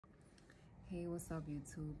Hey, what's up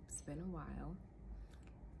YouTube? It's been a while.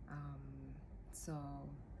 So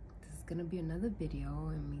this is gonna be another video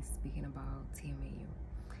and me speaking about Tmau.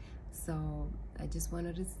 So I just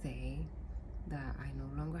wanted to say that I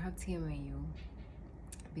no longer have Tmau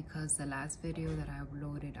because the last video that I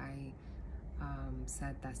uploaded, I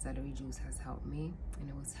said that celery juice has helped me, and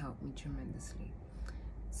it was helped me tremendously.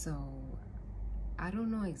 So I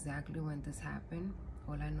don't know exactly when this happened.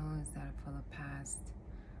 All I know is that for the past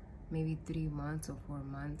maybe 3 months or 4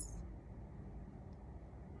 months,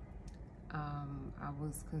 I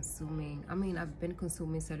was consuming, I've been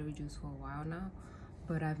consuming celery juice for a while now,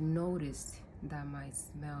 but I've noticed that my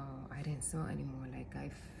smell, I didn't smell anymore. Like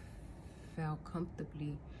I felt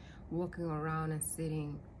comfortably walking around and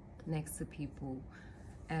sitting next to people,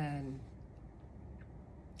 and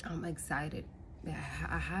I'm excited.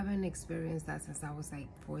 I haven't experienced that since I was like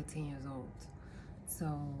 14 years old.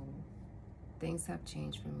 So things have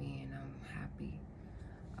changed for me and I'm happy.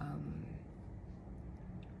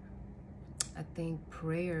 I think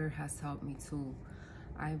prayer has helped me too.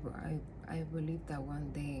 I believed that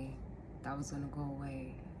one day that was gonna go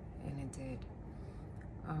away, and it did.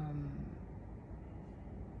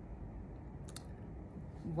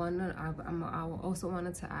 I also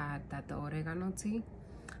wanted to add that the oregano tea,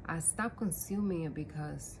 I stopped consuming it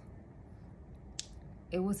because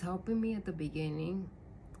it was helping me at the beginning,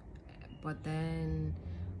 but then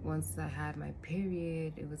once I had my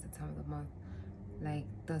period, it was the time of the month, like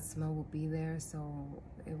the smell would be there, so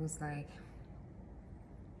it was like,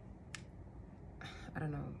 I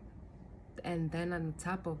don't know. And then on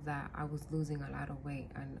top of that, I was losing a lot of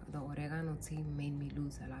weight, and the oregano tea made me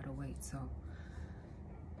lose a lot of weight, so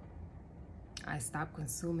I stopped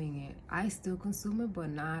consuming it. I still consume it, but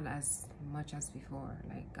not as much as before.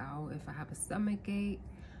 Like if I have a stomach ache,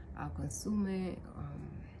 I'll consume it.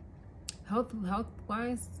 Health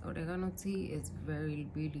wise, oregano tea is really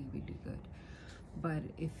good. But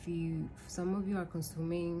if some of you are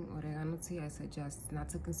consuming oregano tea, I suggest not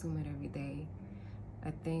to consume it every day.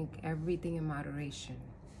 I think everything in moderation,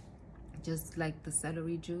 just like the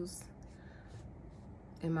celery juice,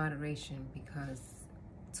 in moderation, because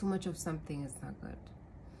too much of something is not good.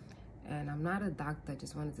 And I'm not a doctor. I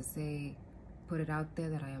just wanted to say, put it out there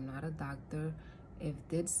that I am not a doctor. If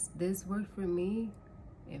this worked for me,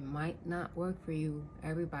 it might not work for you.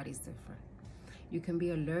 Everybody's different. You can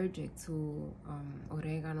be allergic to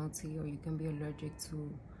oregano tea, or you can be allergic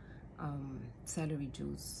to celery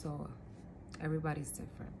juice. So everybody's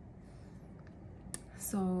different.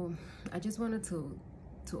 So I just wanted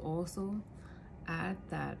to also add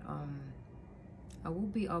that I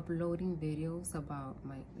will be uploading videos about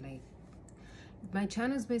my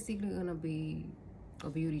channel is basically gonna be a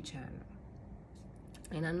beauty channel,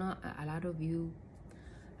 and I know a lot of you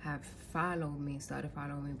have started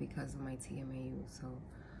following me because of my Tmau. So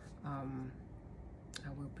I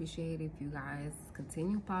will appreciate if you guys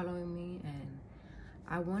continue following me. And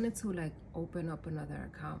I wanted to like open up another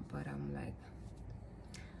account, but I'm like,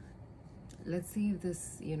 let's see if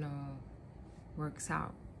this, works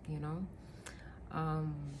out,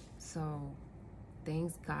 so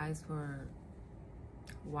thanks guys for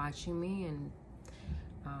watching me and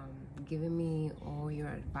giving me all your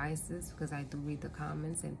advices, because I do read the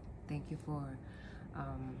comments, and thank you for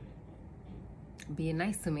being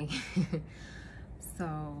nice to me.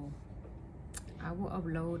 So I will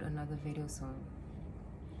upload another video soon.